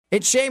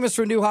It's Seamus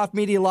from Newhoff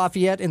Media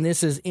Lafayette, and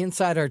this is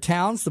Inside Our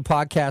Towns, the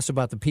podcast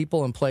about the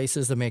people and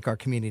places that make our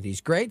communities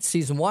great.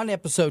 Season 1,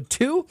 Episode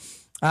 2,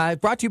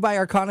 brought to you by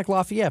Arconic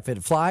Lafayette. If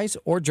it flies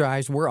or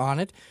drives, we're on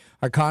it.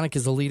 Arconic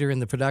is a leader in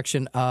the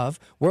production of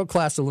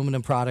world-class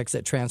aluminum products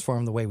that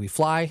transform the way we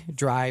fly,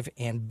 drive,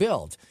 and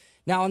build.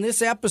 Now, in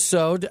this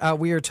episode,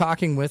 we are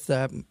talking with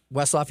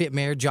West Lafayette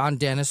Mayor John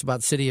Dennis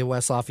about the city of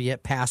West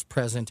Lafayette, past,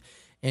 present,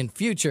 and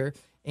future.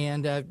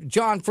 And,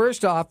 John,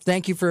 first off,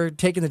 thank you for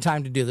taking the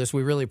time to do this.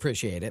 We really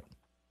appreciate it.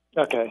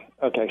 Okay,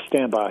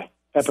 stand by.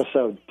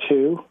 Episode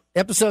 2?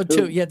 Episode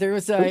 2, yeah, there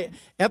was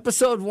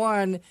Episode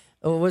 1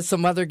 was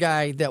some other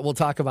guy that we'll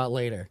talk about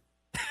later.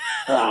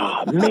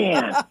 Oh,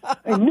 man,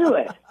 I knew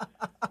it.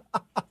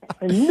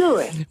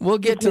 We'll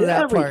get to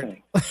that part.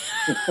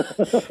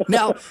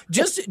 Now,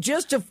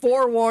 just to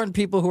forewarn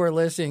people who are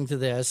listening to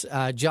this,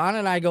 John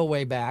and I go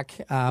way back.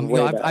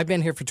 I've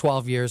been here for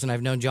 12 years, and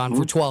I've known John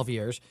for 12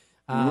 years.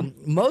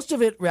 Most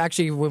of it,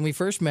 actually, when we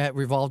first met,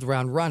 revolved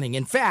around running.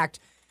 In fact,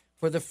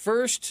 for the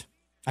first,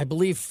 I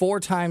believe, 4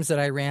 times that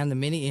I ran the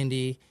mini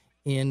Indy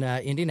in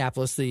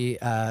Indianapolis, the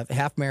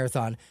half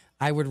marathon,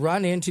 I would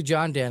run into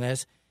John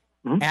Dennis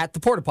at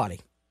the porta potty.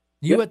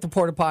 You at the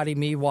porta potty,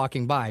 me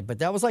walking by. But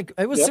that was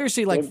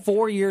seriously like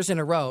 4 years in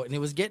a row, and it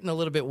was getting a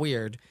little bit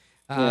weird.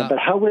 But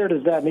how weird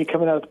is that? Me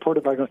coming out of the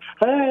porta potty going,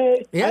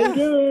 "Hey, how you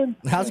doing?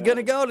 How's it going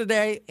to go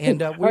today?" And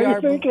we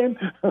are thinking.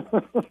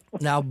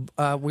 Now,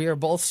 we are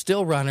both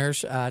still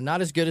runners,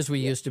 not as good as we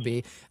used to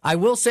be. I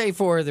will say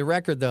for the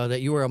record, though, that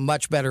you were a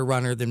much better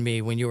runner than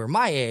me when you were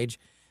my age.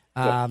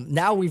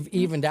 Now we've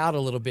evened out a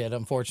little bit,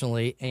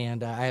 unfortunately,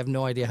 and I have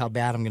no idea how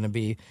bad I'm going to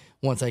be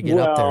once I get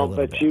up there a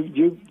little bit.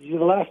 You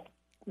the last,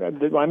 I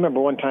remember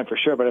one time for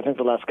sure, but I think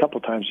the last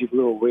couple times you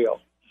blew a wheel,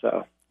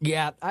 so.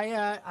 Yeah,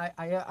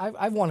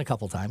 I've won a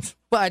couple times,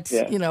 but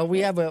we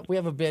have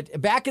a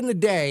bit. Back in the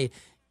day,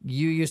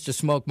 you used to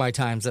smoke my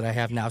times that I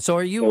have now. So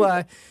are you?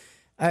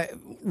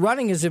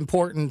 Running is an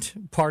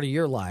important part of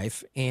your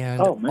life,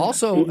 and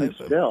also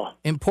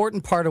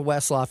important part of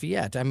West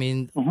Lafayette. I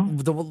mean,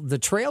 the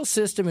trail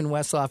system in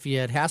West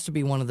Lafayette has to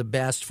be one of the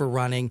best for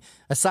running,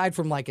 aside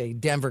from like a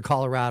Denver,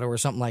 Colorado, or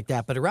something like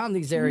that. But around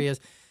these areas,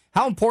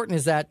 how important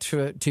is that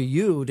to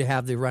you to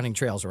have the running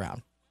trails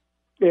around?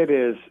 It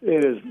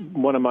is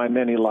one of my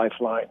many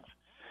lifelines.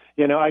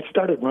 I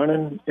started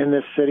running in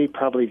this city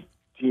probably,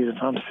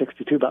 I'm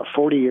 62, about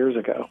 40 years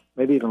ago,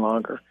 maybe even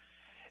longer.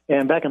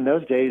 And back in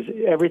those days,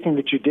 everything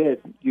that you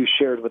did, you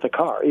shared with a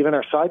car. Even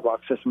our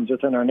sidewalk systems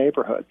within our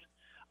neighborhoods.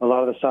 A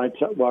lot of the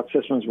sidewalk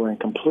systems were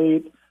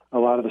incomplete. A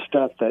lot of the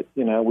stuff that,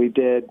 we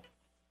did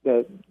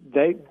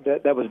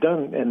that was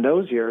done in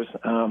those years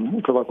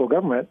for local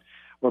government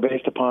were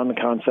based upon the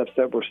concepts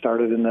that were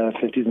started in the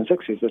 50s and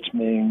 60s, which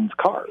means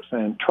cars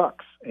and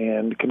trucks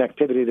and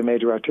connectivity to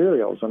major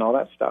arterials and all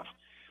that stuff.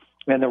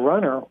 And the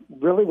runner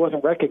really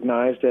wasn't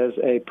recognized as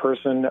a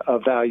person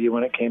of value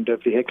when it came to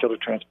vehicular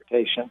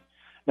transportation.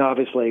 Now,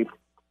 obviously,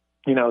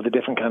 the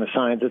different kind of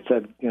signs that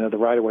said, the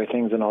right-of-way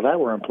things and all that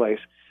were in place,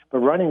 but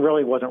running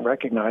really wasn't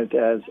recognized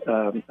as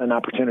an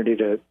opportunity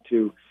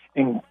to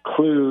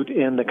include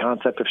in the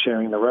concept of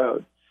sharing the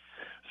road.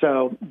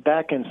 So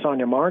back in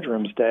Sonia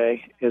Marjorum's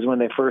day is when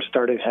they first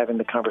started having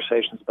the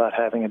conversations about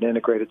having an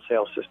integrated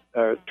trail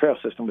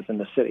system within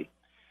the city.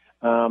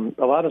 A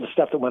lot of the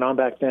stuff that went on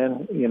back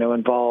then,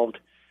 involved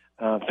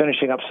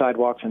finishing up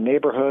sidewalks in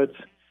neighborhoods.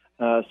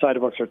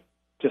 Sidewalks are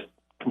just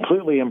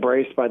completely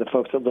embraced by the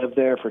folks that live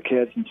there for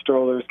kids and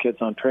strollers, kids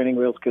on training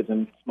wheels, kids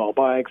in small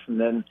bikes. And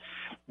then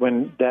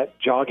when that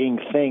jogging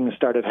thing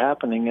started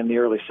happening in the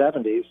early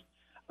 70s,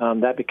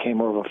 that became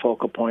more of a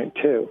focal point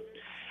too.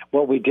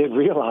 What we did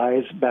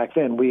realize back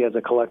then, we as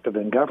a collective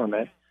in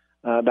government,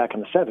 back in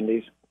the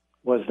 70s,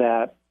 was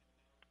that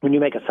when you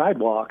make a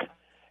sidewalk,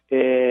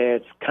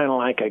 it's kind of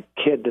like a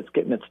kid that's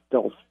getting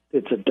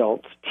its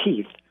adult's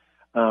teeth.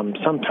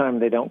 Sometimes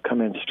they don't come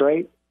in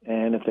straight,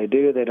 and if they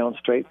do, they don't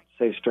stay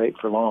straight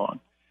for long.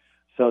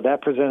 So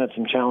that presented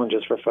some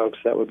challenges for folks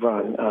that would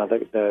run.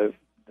 The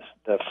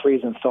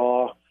freeze and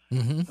thaw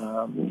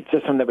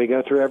system that we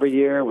go through every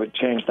year would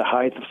change the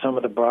height of some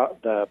of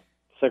the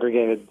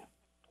segregated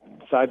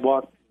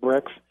sidewalk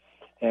bricks,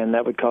 and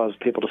that would cause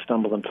people to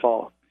stumble and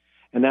fall.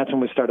 And that's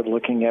when we started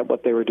looking at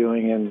what they were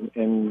doing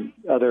in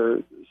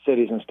other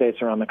cities and states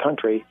around the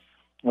country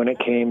when it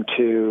came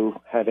to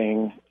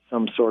having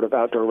some sort of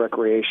outdoor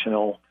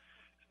recreational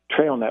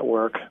trail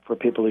network for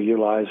people to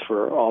utilize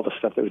for all the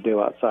stuff that we do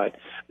outside.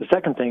 The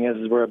second thing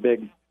is we're a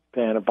big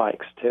fan of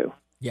bikes, too.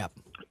 Yeah.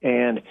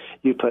 And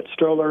you put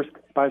strollers,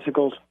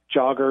 bicycles,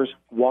 joggers,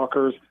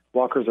 walkers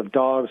of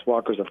dogs,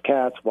 walkers of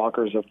cats,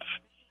 walkers of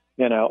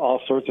all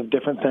sorts of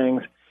different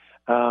things.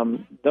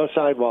 Those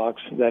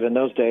sidewalks that in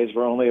those days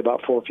were only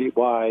about 4 feet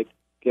wide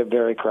get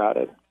very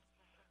crowded.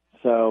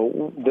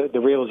 So the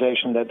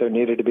realization that there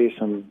needed to be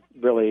some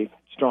really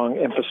strong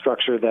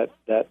infrastructure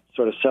that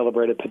sort of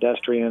celebrated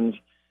pedestrians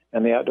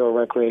and the outdoor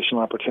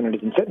recreational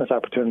opportunities and fitness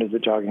opportunities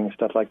that jogging and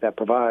stuff like that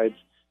provides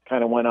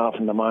kind of went off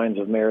in the minds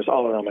of mayors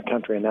all around the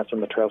country, and that's when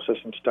the trail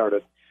system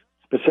started,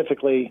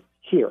 specifically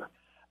here.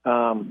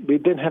 We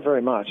didn't have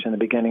very much in the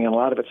beginning, and a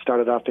lot of it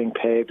started off being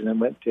paved and then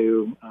went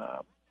to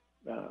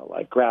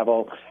like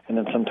gravel, and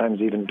then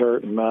sometimes even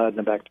dirt and mud, and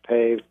then back to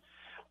paved.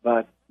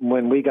 But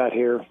when we got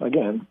here,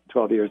 again,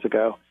 12 years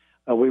ago,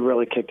 we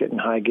really kicked it in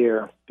high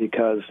gear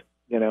because,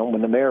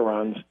 when the mayor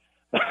runs,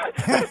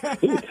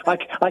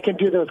 I can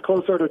do those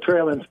close order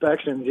trail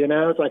inspections,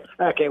 It's like,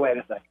 okay, wait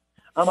a second.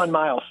 I'm on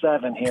mile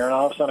 7 here, and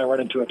all of a sudden I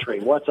run into a tree.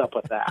 What's up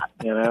with that,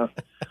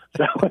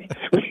 So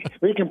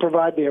we can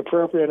provide the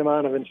appropriate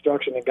amount of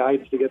instruction and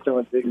guidance to get some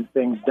of these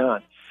things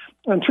done.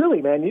 And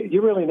truly, man,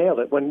 you really nailed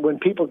it. When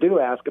people do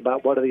ask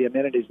about what are the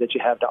amenities that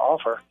you have to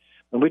offer,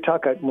 when we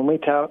tout,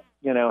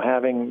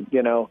 having,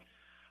 oh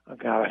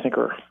God, I think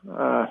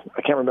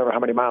I can't remember how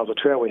many miles of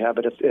trail we have,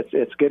 but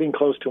it's getting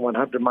close to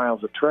 100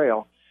 miles of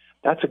trail.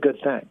 That's a good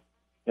thing,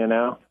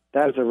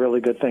 That is a really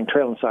good thing,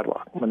 trail and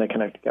sidewalk, when they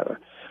connect together.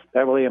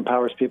 That really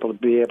empowers people to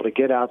be able to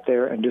get out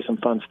there and do some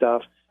fun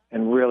stuff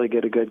and really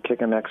get a good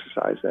kick and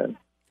exercise in.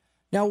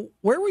 Now,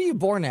 where were you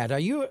born at? Are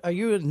you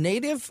a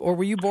native, or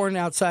were you born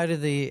outside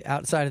of the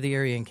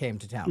area and came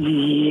to town?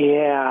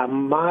 Yeah,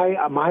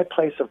 my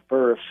place of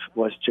birth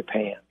was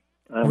Japan.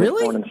 I was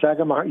born in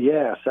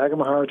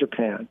Sagamihara,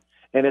 Japan.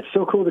 And it's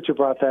so cool that you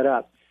brought that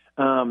up.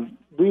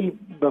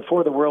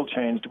 Before the world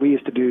changed, we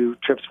used to do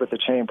trips with the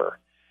chamber.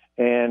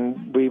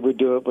 And we would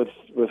do it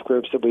with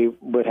groups that we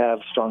would have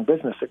strong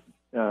business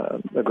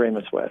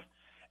agreements with.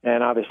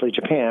 And obviously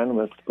Japan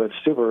with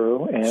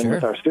Subaru and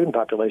with our student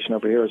population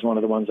over here is one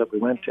of the ones that we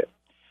went to.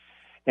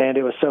 And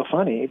it was so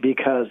funny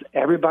because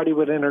everybody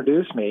would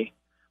introduce me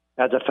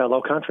as a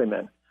fellow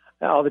countryman.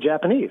 All the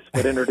Japanese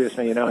would introduce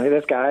me, hey,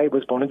 this guy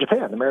was born in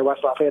Japan. The Mayor of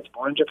West Lafayette's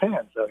born in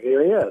Japan. So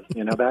here he is,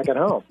 back at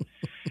home.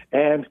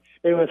 And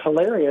it was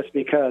hilarious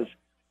because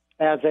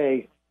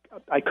I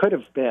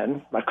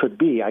could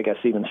be, I guess,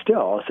 even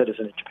still a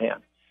citizen of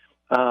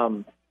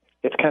Japan.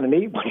 It's kind of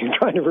neat when you're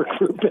trying to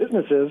recruit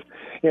businesses,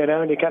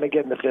 and you kind of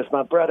get in the fist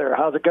bump, brother,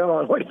 how's it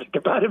going? What do you think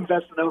about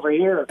investing over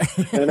here?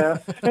 And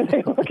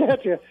they look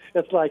at you.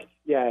 It's like,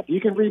 yeah, if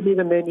you can read me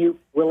the menu,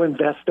 we'll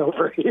invest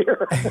over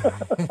here.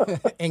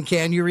 And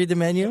can you read the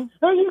menu?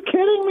 Are you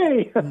kidding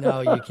me? No,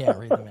 you can't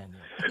read the menu.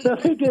 No,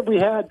 they did. We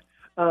had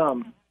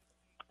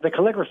the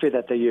calligraphy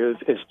that they use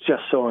is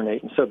just so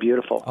ornate and so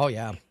beautiful. Oh,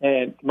 yeah.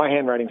 And my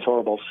handwriting's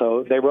horrible,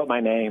 so they wrote my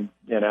name,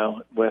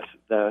 with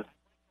the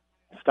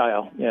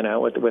style,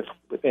 with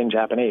in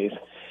Japanese,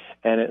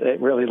 and it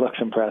really looks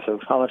impressive.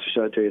 I'll have to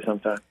show it to you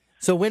sometime.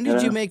 So when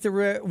did you make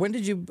when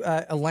did you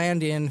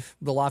land in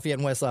the Lafayette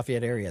and West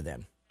Lafayette area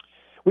then?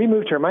 We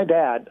moved here. My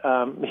dad,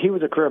 he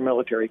was a career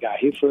military guy.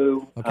 He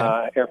flew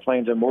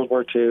airplanes in World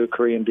War II,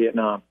 Korea, and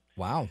Vietnam.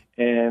 Wow.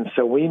 And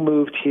so we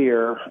moved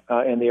here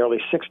in the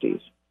early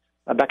 60s.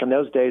 Back in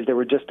those days, they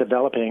were just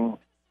developing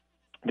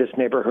this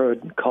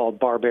neighborhood called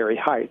Barberry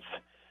Heights.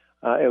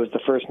 It was the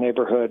first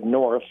neighborhood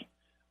north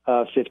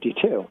of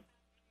 52.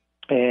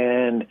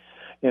 And,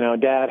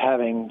 Dad,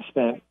 having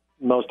spent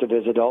most of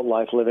his adult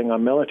life living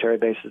on military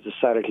bases,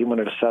 decided he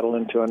wanted to settle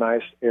into a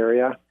nice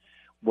area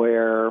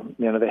where,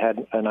 they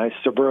had a nice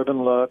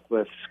suburban look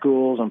with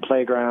schools and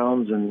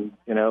playgrounds and,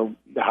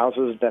 the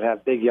houses that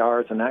have big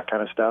yards and that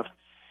kind of stuff.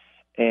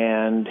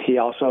 And he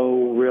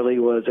also really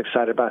was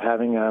excited about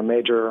having a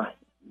major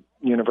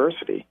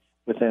university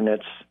within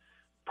its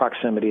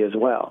proximity as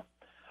well.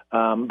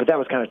 But that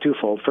was kind of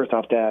twofold. First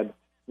off, Dad,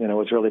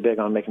 was really big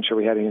on making sure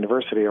we had a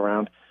university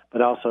around,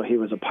 but also he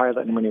was a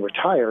pilot, and when he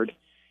retired,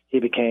 he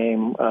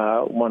became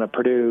one of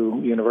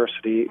Purdue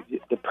University,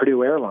 the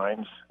Purdue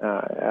Airlines,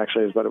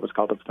 actually is what it was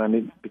called at the time.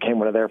 He became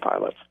one of their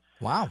pilots.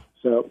 Wow.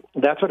 So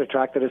that's what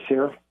attracted us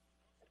here.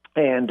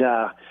 And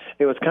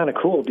it was kind of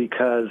cool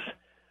because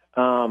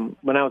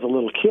when I was a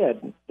little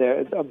kid,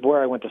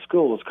 where I went to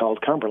school was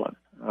called Cumberland.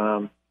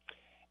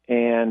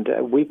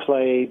 And we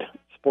played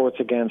sports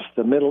against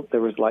the middle.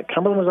 There was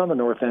Cumberland was on the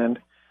north end.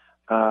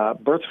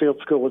 Birchfield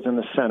School was in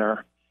the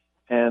center.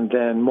 And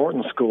then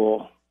Morton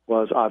School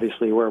was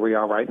obviously where we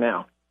are right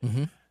now.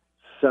 Mm-hmm.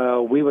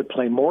 So we would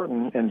play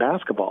Morton in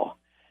basketball.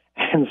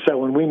 And so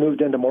when we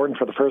moved into Morton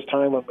for the first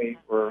time, when we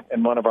were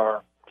in one of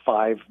our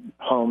 5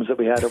 homes that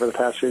we had over the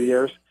past few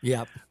years,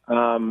 yep.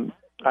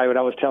 I would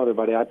always tell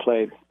everybody I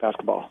played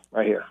basketball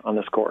right here on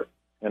this court.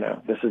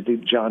 This is the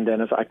John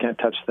Dennis, I can't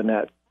touch the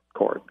net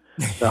court.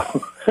 So.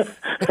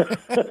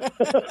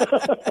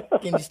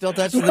 Can you still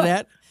touch the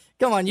net?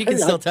 Come on, you can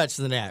still touch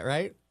the net,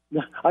 right?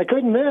 I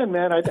couldn't then,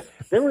 man.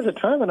 There was a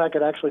time when I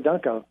could actually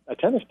dunk a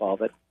tennis ball,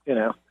 but,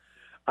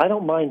 I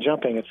don't mind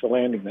jumping. It's the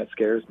landing that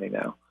scares me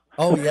now.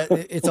 Oh, yeah,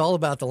 it's all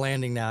about the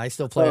landing now. I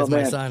still play with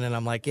my son, and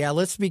I'm like, yeah,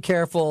 let's be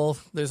careful.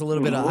 There's a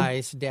little bit of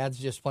ice. Dad's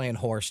just playing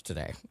horse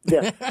today.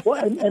 Yeah.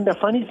 Well, and the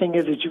funny thing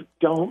is that you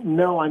don't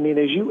know. I mean,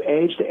 as you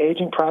age, the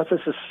aging process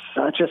is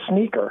such a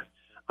sneaker.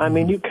 I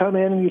mean, you come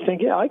in and you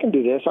think, yeah, I can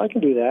do this, I can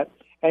do that,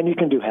 and you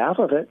can do half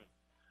of it.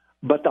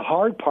 But the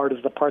hard part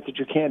is the part that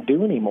you can't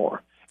do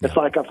anymore. It's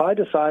like if I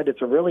decide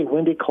it's a really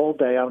windy, cold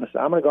day, I'm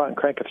going to go out and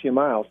crank a few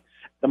miles.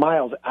 The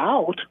miles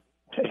out,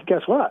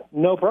 guess what?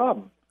 No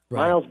problem.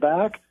 Right. Miles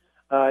back,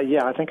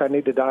 I think I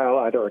need to dial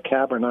either a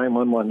cab or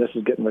 911. This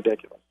is getting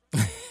ridiculous.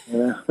 You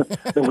know?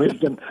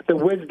 the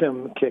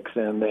wisdom kicks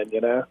in then,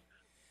 you know.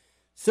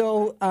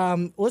 So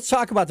let's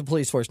talk about the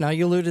police force. Now,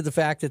 you alluded to the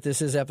fact that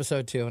this is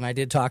episode 2, and I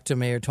did talk to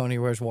Mayor Tony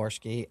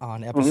Wojworski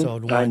on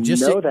episode 1. I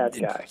know that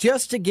guy.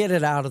 Just to get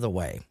it out of the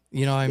way.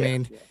 You know what I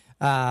mean?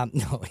 Yeah.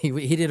 No,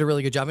 he did a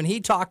really good job. And he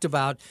talked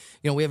about,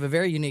 we have a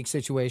very unique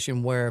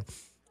situation where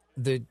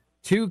the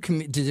two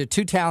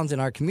towns in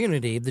our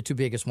community, the 2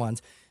 biggest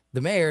ones,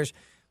 the mayors,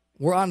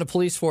 were on the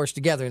police force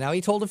together. Now,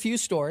 he told a few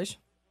stories.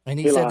 And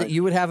he said that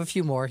you would have a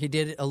few more. He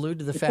did allude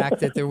to the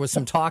fact that there was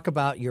some talk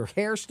about your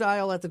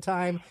hairstyle at the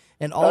time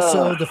and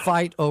also the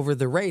fight over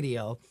the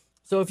radio.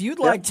 So if you'd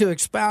like to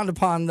expound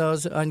upon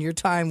those on your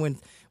time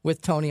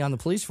with Tony on the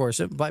police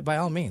force, by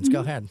all means, go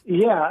ahead.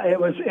 Yeah,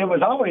 it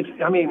was always,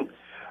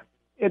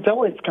 it's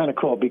always kind of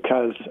cool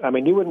because,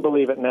 you wouldn't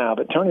believe it now,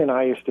 but Tony and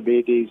I used to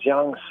be these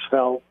young,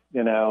 svelte,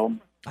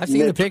 I've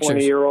seen the pictures.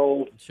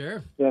 20-year-old,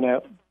 sure,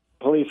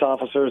 police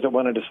officers that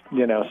wanted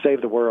to, save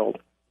the world.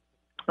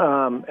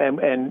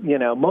 And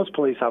most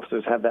police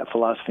officers have that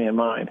philosophy in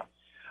mind.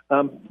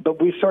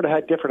 But we sort of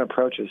had different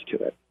approaches to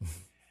it.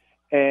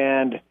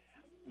 And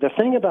the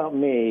thing about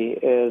me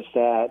is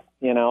that,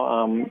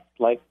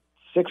 like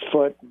 6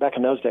 foot, back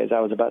in those days, I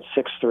was about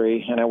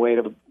 6'3", and I weighed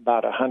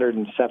about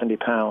 170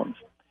 pounds.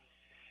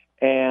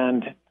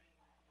 And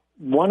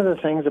one of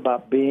the things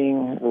about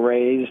being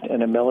raised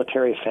in a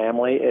military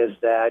family is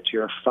that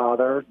your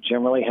father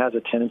generally has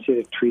a tendency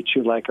to treat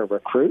you like a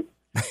recruit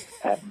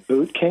at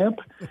boot camp.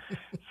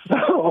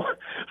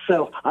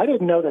 So I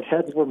didn't know that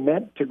heads were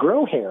meant to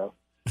grow hair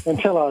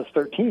until I was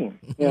 13,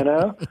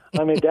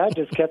 Dad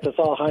just kept us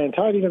all high and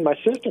tight. Even my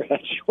sister had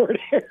short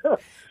hair,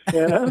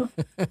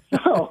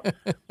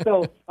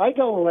 So I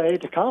go away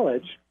to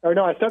college.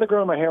 I started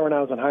growing my hair when I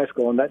was in high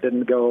school, and that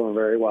didn't go over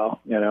very well,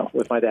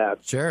 with my dad.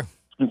 Sure.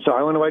 And so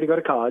I went away to go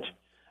to college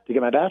to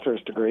get my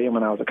bachelor's degree, and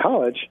when I was at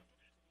college,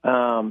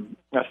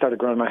 I started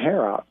growing my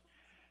hair out.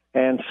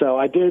 And so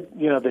I did,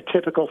 the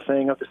typical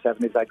thing of the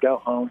 70s. I'd go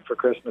home for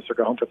Christmas or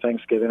go home for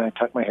Thanksgiving. I'd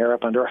tuck my hair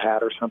up under a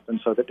hat or something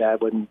so that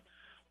Dad wouldn't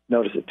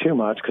notice it too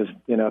much because,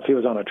 if he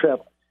was on a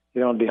trip,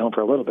 he'd only be home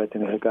for a little bit,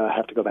 then he'd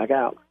have to go back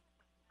out.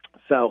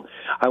 So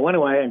I went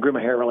away and grew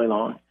my hair really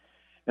long.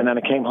 And then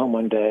I came home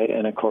one day,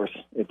 and, of course,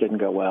 it didn't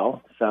go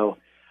well. So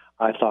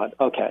I thought,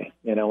 okay,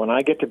 when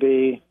I get to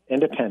be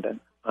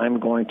independent, I'm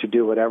going to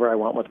do whatever I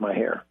want with my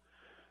hair.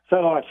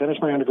 So I finished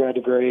my undergrad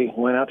degree,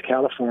 went out to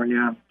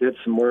California, did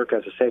some work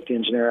as a safety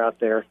engineer out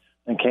there,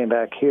 and came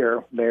back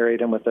here,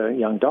 married and with a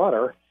young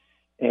daughter,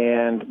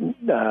 and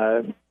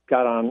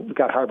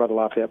got hired by the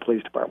Lafayette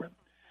Police Department.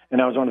 And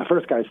I was one of the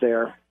first guys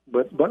there.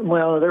 But there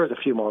was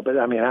a few more. But,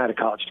 I had a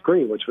college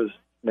degree, which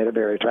made it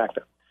very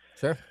attractive.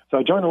 Sure. So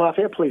I joined the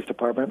Lafayette Police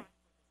Department,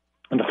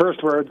 and the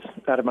first words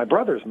out of my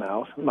brother's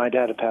mouth, my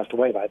dad had passed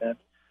away by then,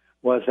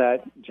 was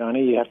that,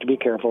 Johnny, you have to be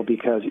careful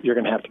because you're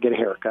going to have to get a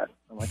haircut.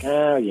 I'm like,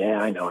 oh, yeah,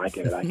 I know, I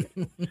get it.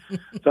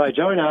 So I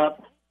join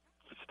up,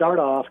 start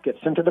off, get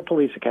sent to the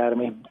police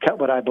academy, cut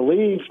what I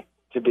believe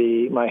to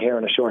be my hair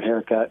in a short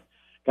haircut,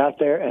 got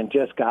there and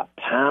just got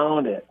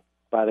pounded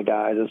by the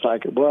guys. It's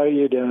like, what are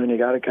you doing? You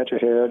got to cut your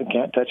hair. You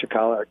can't touch your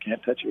collar,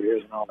 can't touch your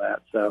ears and all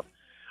that. So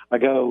I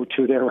go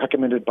to their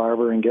recommended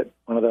barber and get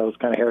one of those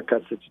kind of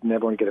haircuts that you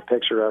never want to get a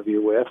picture of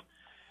you with,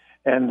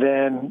 and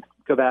then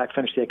go back,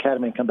 finish the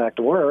academy, and come back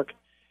to work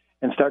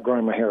and start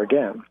growing my hair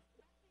again.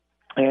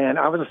 And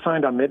I was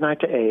assigned on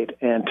midnight to 8,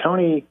 and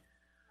Tony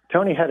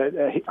had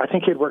I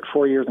think he'd worked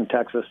 4 years in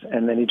Texas,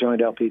 and then he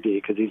joined LPD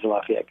because he's a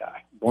Lafayette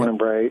guy, born and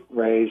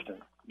raised,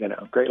 and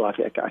great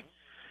Lafayette guy.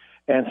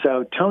 And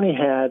so Tony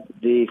had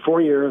the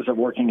 4 years of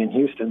working in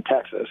Houston,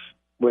 Texas,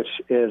 which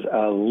is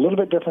a little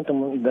bit different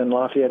than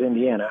Lafayette,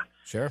 Indiana.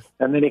 Sure.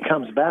 And then he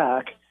comes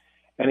back,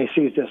 and he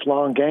sees this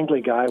long,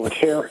 gangly guy with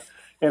hair,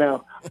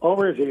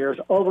 over his ears,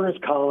 over his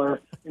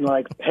collar, and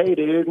like, hey,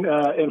 dude,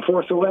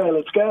 enforce away,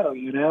 let's go,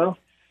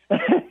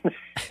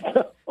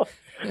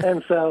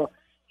 And so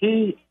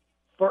he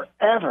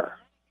forever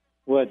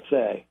would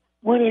say,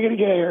 when are you going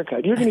to get a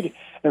haircut? You're going to get...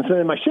 And so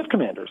then my shift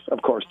commanders,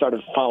 of course,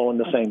 started following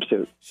the same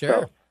suit. Sure.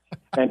 So,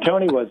 and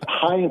Tony was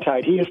high and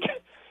tight. He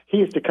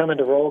used to come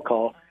into roll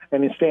call,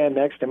 and he'd stand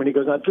next to him, and he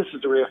goes, "No, this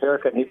is the real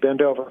haircut." And he'd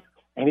bend over,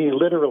 and he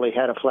literally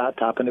had a flat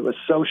top, and it was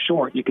so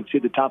short you could see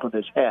the top of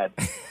his head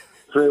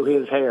through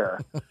his hair.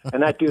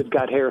 And that dude's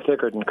got hair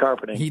thicker than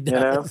carpeting. He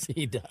does.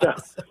 He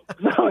does.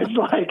 So it's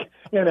like,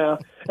 and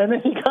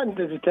then he got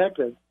into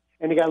detectives,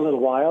 and he got a little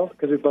wild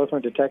because we both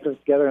went detectives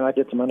together, and I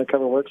did some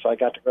undercover work, so I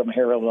got to grow my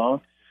hair real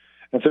long.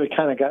 And so he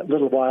kind of got a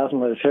little wild and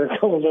let his hair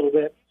go a little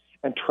bit.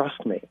 And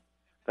trust me,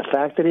 the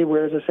fact that he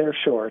wears his hair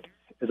short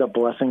is a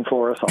blessing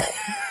for us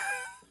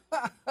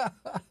all.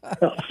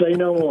 I'll say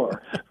no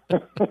more.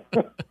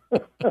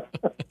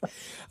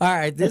 All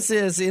right, this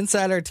is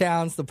Inside Our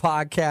Towns, the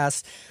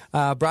podcast,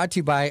 brought to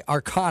you by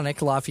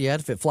Arconic Lafayette.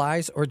 If it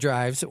flies or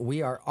drives,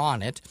 we are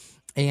on it.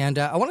 And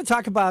I want to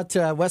talk about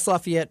West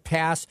Lafayette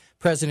past,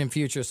 present, and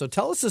future. So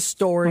tell us the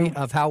story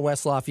of how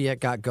West Lafayette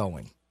got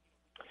going.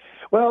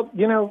 Well,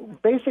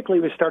 basically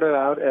we started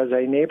out as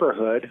a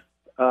neighborhood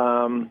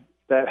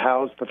that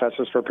housed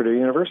professors for Purdue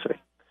University.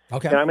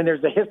 Okay. And, I mean,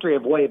 there's the history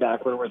of way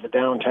back where it was a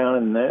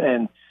downtown,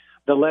 and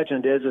the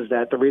legend is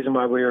that the reason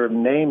why we were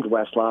named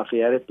West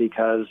Lafayette is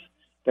because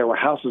there were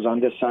houses on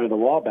this side of the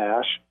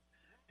Wabash,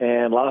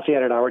 and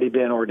Lafayette had already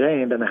been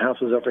ordained, and the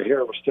houses over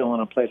here were still in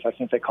a place I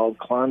think they called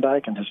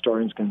Klondike, and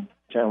historians can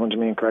challenge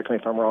me and correct me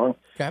if I'm wrong.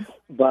 Okay.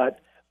 But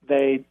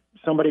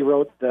somebody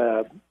wrote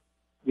the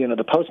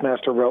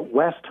postmaster wrote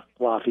West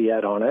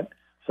Lafayette on it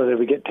so that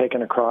we get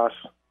taken across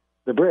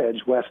the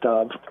bridge west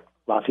of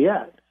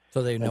Lafayette.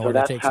 So they know so where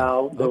that's to take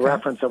how them. the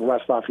reference of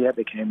West Lafayette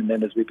became. And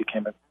then as we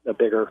became a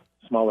bigger,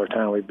 smaller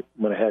town, we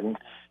went ahead and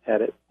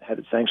had it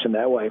sanctioned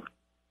that way.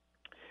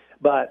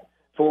 But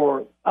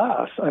for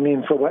us, I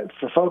mean, for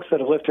folks that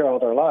have lived here all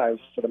their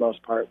lives, for the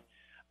most part,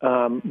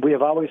 we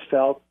have always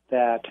felt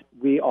that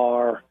we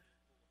are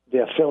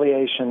the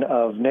affiliation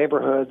of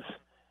neighborhoods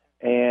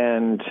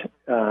and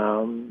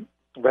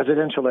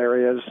residential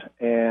areas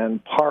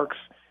and parks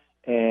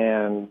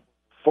and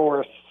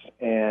forests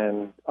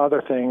and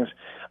other things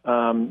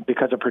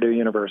because of Purdue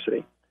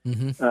University.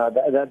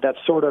 Mm-hmm. That's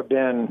sort of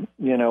been,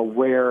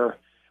 where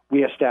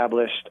we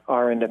established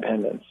our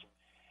independence.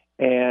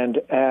 And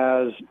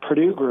as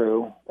Purdue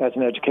grew as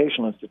an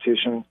educational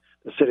institution,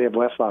 the city of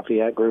West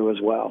Lafayette grew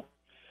as well.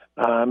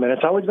 And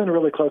it's always been a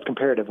really close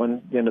comparative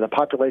when, the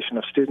population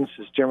of students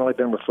has generally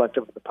been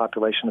reflective of the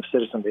population of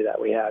citizenry that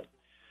we had.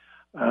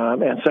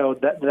 And so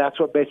that's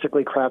what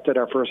basically crafted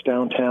our first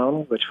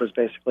downtown, which was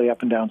basically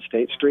up and down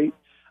State Street.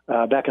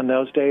 Back in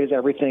those days,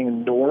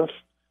 everything north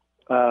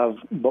of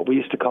what we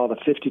used to call the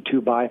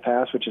 52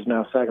 bypass, which is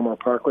now Sagamore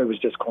Parkway, was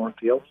just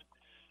cornfields.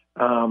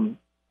 And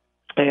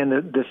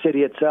the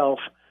city itself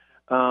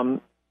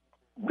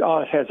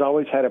has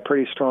always had a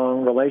pretty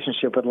strong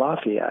relationship with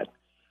Lafayette.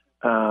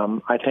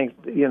 I think,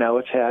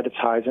 it's had its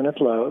highs and its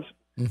lows.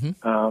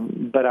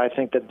 Mm-hmm. But I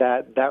think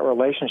that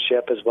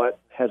relationship is what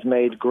has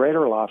made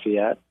Greater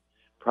Lafayette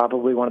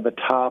probably one of the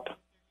top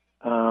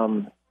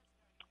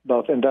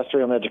both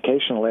industrial and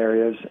educational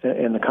areas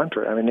in the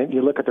country. I mean,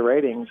 you look at the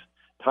ratings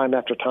time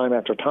after time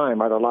after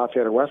time, either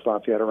Lafayette or West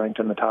Lafayette are ranked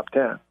in the top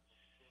 10.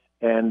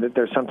 And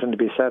there's something to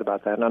be said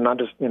about that. And I'm not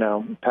just,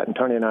 patting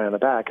Tony and I on the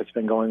back. It's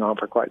been going on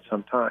for quite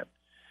some time.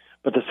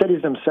 But the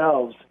cities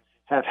themselves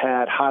have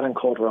had hot and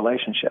cold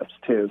relationships,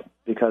 too,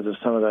 because of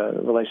some of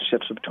the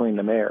relationships between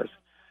the mayors.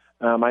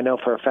 I know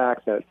for a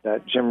fact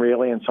that Jim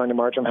Reilly and Sonia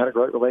Marjoram had a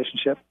great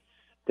relationship.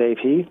 Dave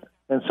Heath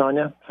and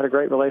Sonia had a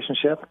great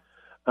relationship.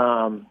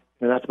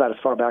 And that's about as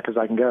far back as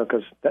I can go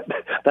because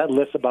that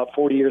lists about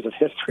 40 years of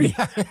history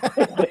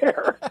right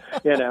there,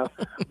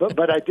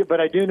 But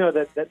I do know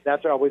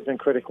that's always been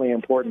critically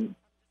important.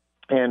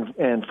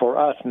 And for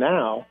us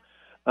now,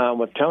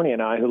 with Tony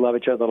and I, who love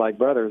each other like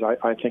brothers,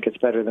 I think it's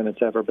better than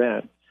it's ever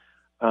been.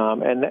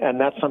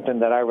 And that's something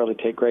that I really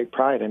take great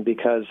pride in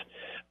because,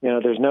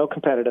 there's no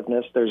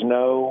competitiveness. There's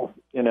no,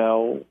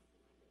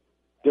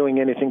 doing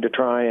anything to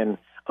try and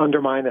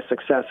undermine the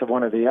success of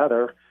one or the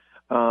other.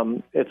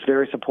 It's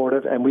very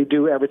supportive, and we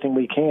do everything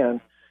we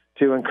can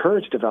to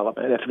encourage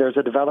development. If there's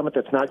a development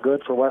that's not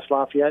good for West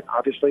Lafayette,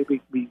 obviously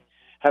we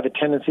have a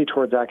tendency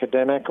towards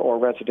academic or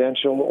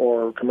residential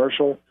or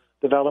commercial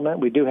development.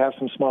 We do have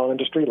some small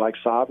industry like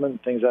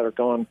Sodman, things that are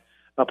going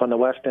up on the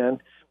west end,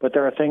 but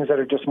there are things that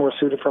are just more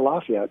suited for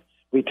Lafayette.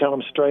 We tell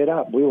them straight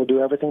up, we will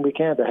do everything we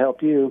can to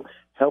help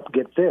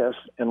get this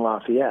in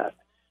Lafayette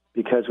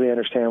because we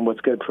understand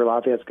what's good for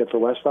Lafayette is good for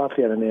West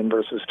Lafayette, and the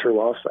inverse is true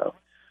also.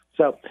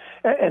 So,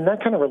 and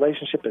that kind of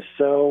relationship is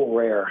so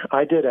rare.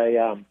 I did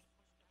an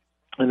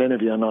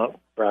interview, I'm not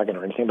bragging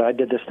or anything, but I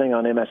did this thing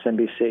on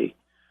MSNBC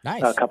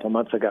a couple of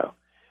months ago.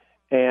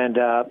 And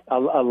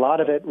a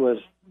lot of it was,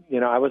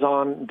 I was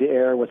on the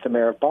air with the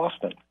mayor of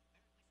Boston.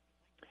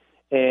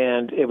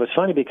 And it was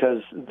funny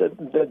because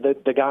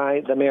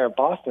the mayor of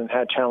Boston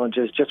had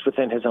challenges just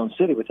within his own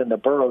city, within the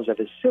boroughs of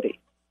his city,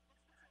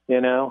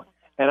 And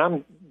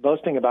I'm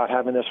boasting about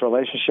having this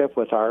relationship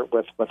with our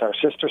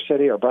sister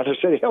city or brother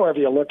city, however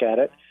you look at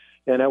it,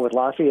 with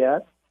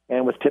Lafayette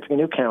and with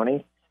Tippecanoe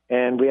County,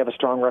 and we have a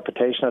strong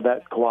reputation of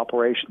that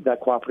cooperation,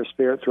 that cooperative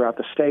spirit throughout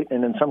the state,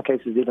 and in some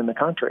cases even the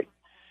country.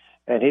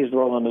 And he's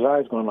rolling his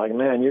eyes, going like,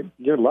 "Man,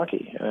 you're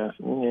lucky."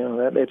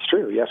 It's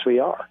true. Yes, we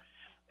are.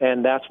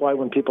 And that's why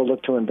when people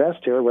look to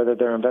invest here, whether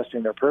they're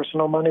investing their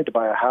personal money to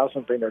buy a house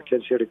and bring their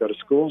kids here to go to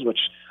schools, which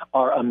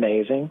are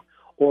amazing,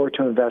 or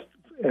to invest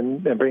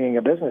in bringing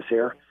a business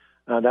here,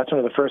 that's one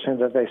of the first things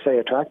that they say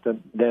attracted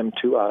them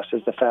to us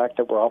is the fact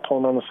that we're all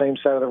pulling on the same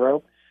side of the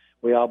rope.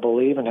 We all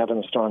believe in having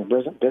a strong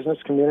business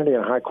community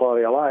and a high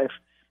quality of life,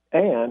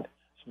 and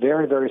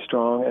very, very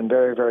strong and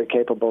very, very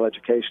capable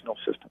educational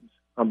systems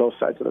on both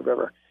sides of the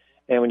river.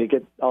 And when you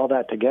get all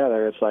that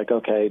together, it's like,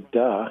 okay,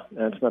 duh,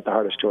 that's not the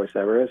hardest choice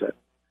ever, is it?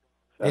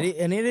 So.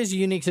 And it is a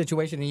unique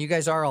situation, and you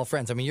guys are all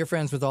friends. I mean, you're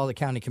friends with all the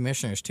county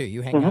commissioners, too.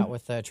 You hang out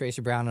with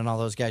Tracy Brown and all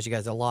those guys. You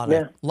guys have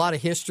a lot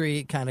of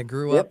history, kind of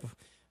grew up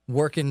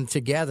working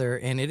together,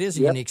 and it is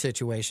a unique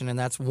situation, and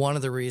that's one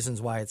of the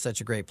reasons why it's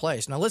such a great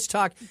place. Now, let's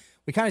talk.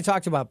 We kind of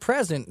talked about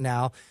present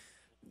now.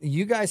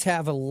 You guys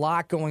have a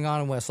lot going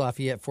on in West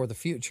Lafayette for the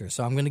future,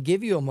 so I'm going to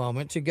give you a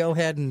moment to go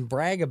ahead and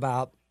brag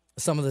about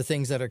some of the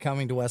things that are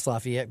coming to West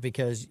Lafayette,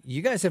 because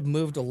you guys have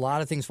moved a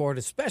lot of things forward,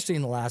 especially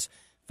in the last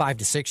 5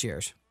 to 6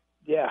 years.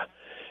 Yeah.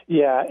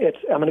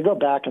 I'm going to go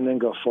back and then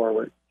go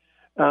forward.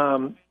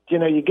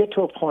 You get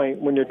to a point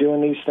when you're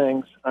doing these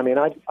things. I mean,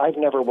 I've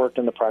never worked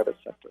in the private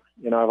sector.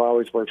 I've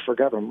always worked for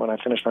government. When I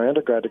finished my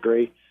undergrad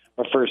degree,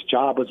 my first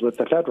job was with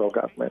the federal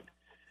government.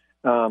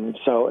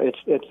 So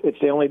it's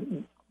the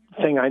only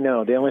thing I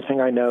know. The only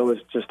thing I know is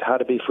just how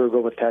to be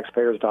frugal with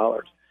taxpayers'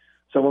 dollars.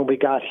 So when we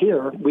got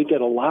here, we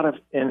did a lot of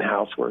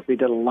in-house work. We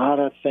did a lot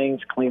of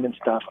things, cleaning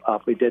stuff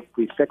up. We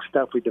fixed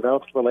stuff. We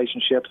developed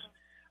relationships.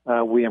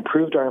 We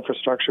improved our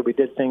infrastructure. We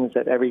did things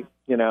that every,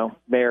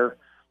 mayor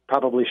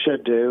probably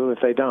should do if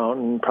they don't,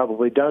 and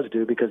probably does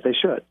do because they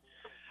should.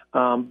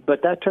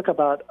 But that took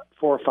about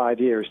 4 or 5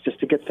 years just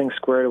to get things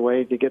squared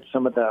away, to get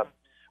some of the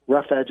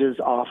rough edges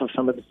off of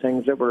some of the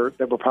things that were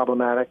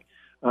problematic,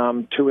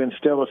 to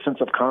instill a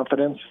sense of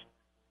confidence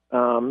in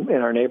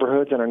our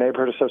neighborhoods and our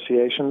neighborhood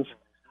associations,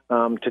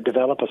 to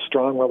develop a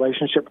strong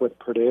relationship with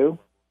Purdue,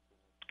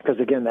 because,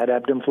 again, that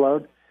ebbed and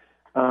flowed.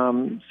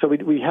 So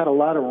we had a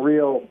lot of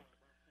real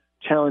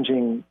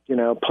challenging,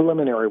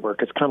 preliminary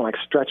work. It's kind of like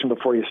stretching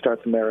before you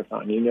start the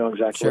marathon. You know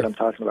exactly what I'm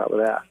talking about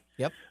with that.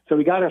 Yep. So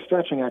we got our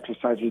stretching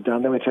exercises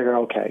done. Then we figured,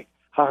 okay,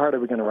 how hard are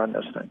we going to run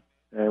this thing?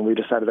 And we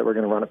decided that we're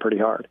going to run it pretty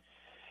hard.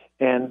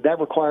 And that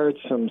required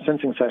some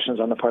sensing sessions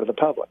on the part of the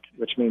public,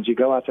 which means you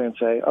go out there and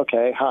say,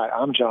 okay, hi,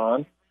 I'm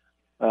John.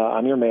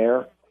 I'm your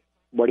mayor.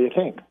 What do you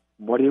think?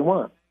 What do you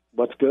want?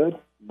 What's good?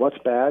 What's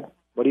bad?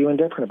 What are you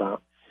indifferent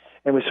about?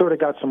 And we sort of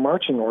got some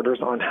marching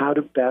orders on how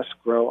to best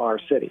grow our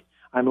city.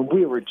 I mean,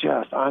 we were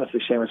just,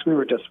 honestly, Seamus, we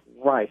were just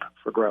ripe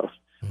for growth.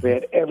 We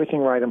had everything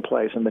right in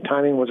place, and the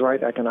timing was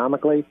right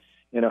economically,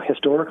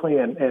 historically,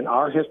 and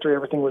our history,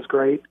 everything was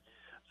great.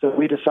 So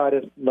we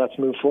decided, let's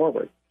move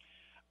forward.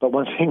 But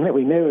one thing that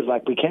we knew is,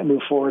 we can't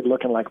move forward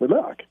looking like we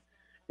look.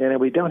 And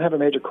we don't have a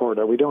major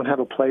corridor. We don't have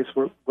a place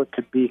where what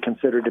could be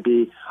considered to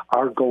be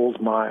our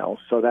gold mile.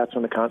 So that's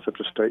when the concept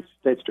of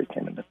State Street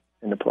came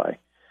into play.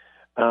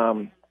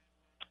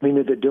 We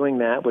knew that doing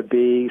that would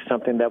be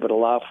something that would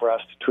allow for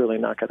us to truly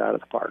knock it out of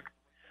the park.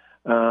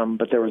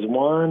 But there was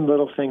one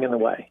little thing in the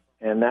way,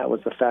 and that was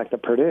the fact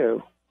that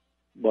Purdue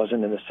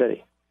wasn't in the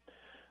city.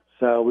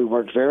 So we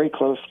worked very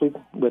closely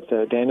with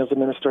the Daniels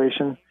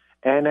administration,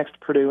 annexed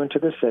Purdue into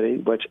the city,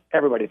 which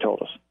everybody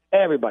told us.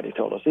 Everybody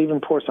told us.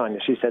 Even poor Sonia,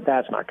 she said,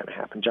 that's not going to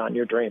happen, John,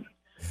 you're dreaming.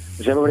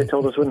 Which everybody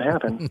told us wouldn't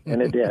happen,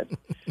 and it did.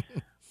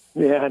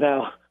 Yeah, I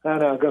know.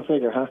 Go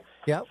figure, huh?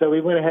 Yep. So we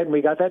went ahead and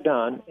we got that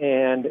done,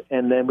 and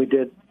then we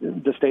did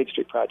the State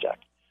Street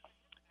project.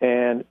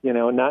 And,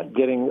 not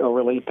getting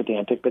overly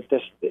pedantic, but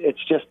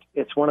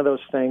it's one of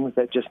those things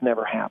that just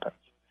never happens.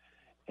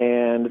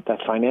 And the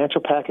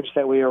financial package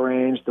that we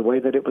arranged, the way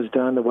that it was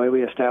done, the way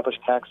we established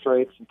tax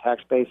rates and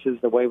tax bases,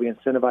 the way we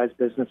incentivized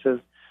businesses,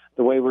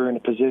 the way we're in a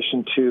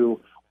position to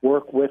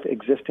work with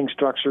existing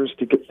structures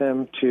to get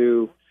them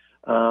to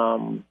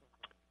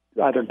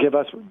either give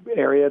us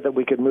area that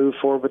we could move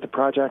forward with the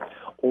project,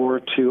 or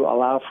to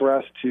allow for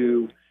us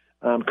to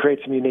create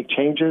some unique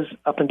changes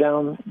up and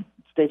down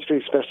State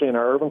Street, especially in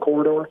our urban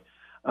corridor,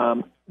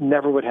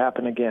 never would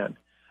happen again.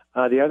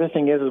 The other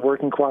thing is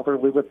working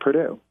cooperatively with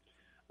Purdue.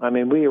 I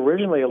mean, we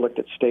originally looked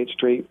at State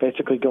Street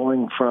basically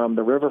going from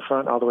the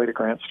riverfront all the way to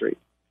Grant Street.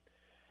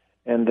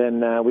 And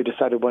then we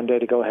decided one day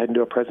to go ahead and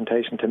do a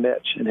presentation to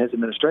Mitch and his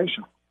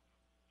administration.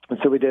 And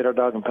so we did our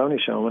dog and pony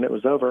show. And when it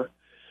was over,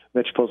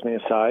 Mitch pulls me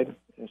aside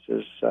and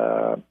says,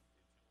 I'm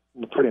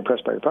pretty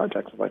impressed by your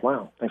project. I was like,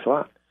 wow, thanks a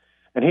lot.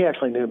 And he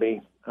actually knew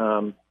me.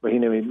 He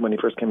knew me when he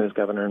first came in as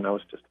governor, and I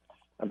was just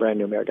a brand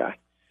new mayor guy.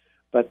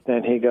 But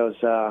then he goes,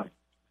 as a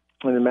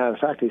matter of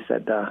fact, he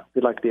said,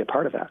 we'd like to be a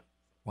part of that.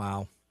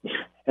 Wow.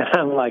 And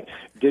I'm like,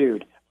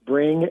 dude,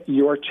 bring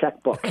your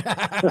checkbook.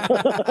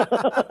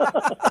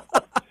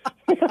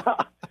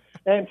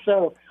 And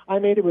so, I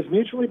mean, it was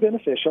mutually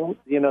beneficial.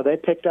 They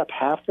picked up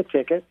half the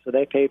ticket, so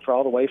they paid for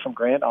all the way from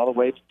Grant all the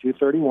way to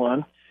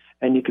 231.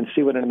 And you can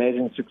see what an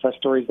amazing success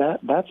story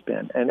that's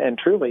been. And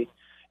truly,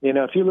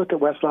 if you look at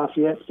West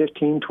Lafayette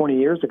 15, 20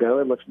 years ago,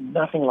 it looks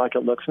nothing like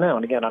it looks now.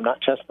 And again, I'm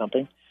not chest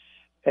thumping.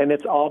 And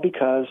it's all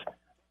because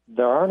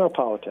there are no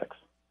politics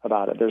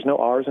about it. There's no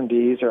R's and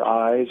D's or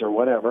I's or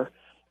whatever.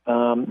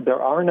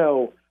 There are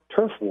no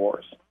turf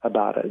wars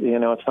about it.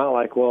 It's not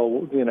like,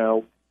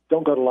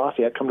 don't go to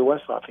Lafayette, come to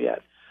West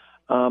Lafayette.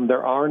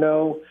 There are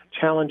no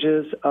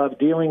challenges of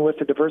dealing with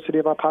the diversity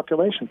of our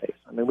population base.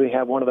 I mean, we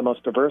have one of the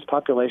most diverse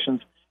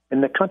populations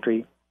in the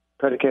country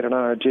predicated on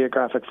our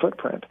geographic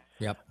footprint.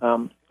 Yep.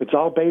 It's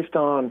all based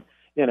on,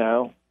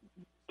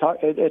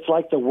 it's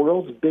like the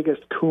world's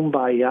biggest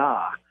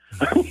kumbaya.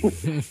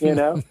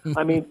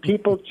 I mean,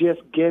 people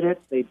just get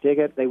it, they dig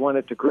it, they want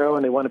it to grow,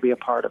 and they want to be a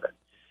part of it.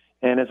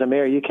 And as a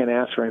mayor, you can't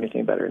ask for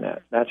anything better than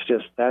that. That's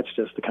just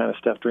the kind of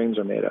stuff dreams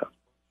are made of.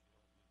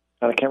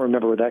 And I can't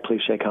remember where that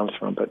cliche comes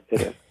from, but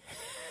it is.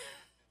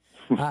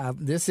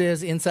 This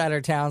is Inside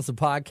Our Towns, the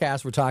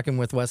podcast. We're talking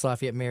with West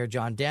Lafayette Mayor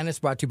John Dennis,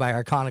 brought to you by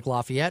Arconic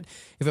Lafayette.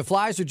 If it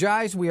flies or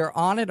drives, we are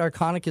on it.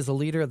 Arconic is a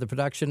leader of the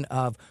production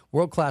of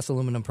world-class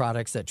aluminum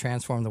products that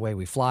transform the way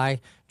we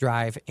fly,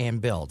 drive,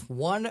 and build.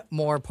 One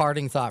more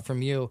parting thought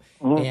from you,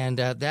 and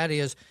that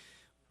is,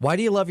 why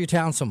do you love your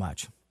town so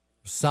much?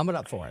 Sum it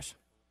up for us.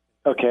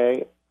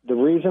 Okay, the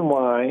reason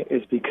why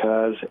is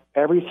because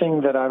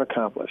everything that I've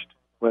accomplished,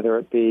 whether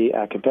it be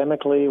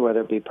academically,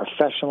 whether it be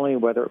professionally,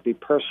 whether it be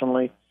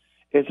personally,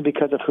 is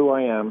because of who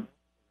I am,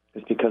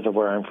 is because of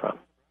where I'm from.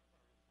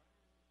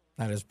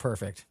 That is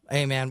perfect.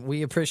 Hey, man,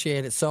 we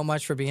appreciate it so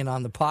much for being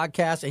on the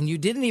podcast. And you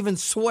didn't even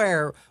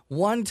swear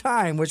one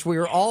time, which we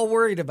were all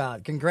worried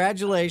about.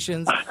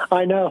 Congratulations.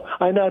 I know.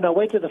 Now,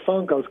 wait till the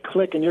phone goes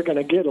click and you're going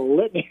to get a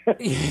litany.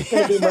 It's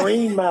going to be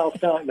marine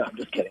mouth. No, I'm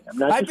just kidding.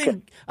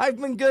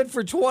 I've been good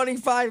for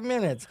 25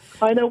 minutes.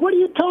 I know. What are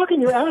you talking?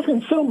 You're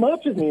asking so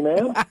much of me,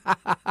 man.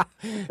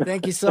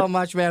 Thank you so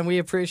much, man. We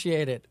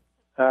appreciate it.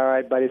 All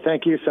right, buddy.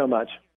 Thank you so much.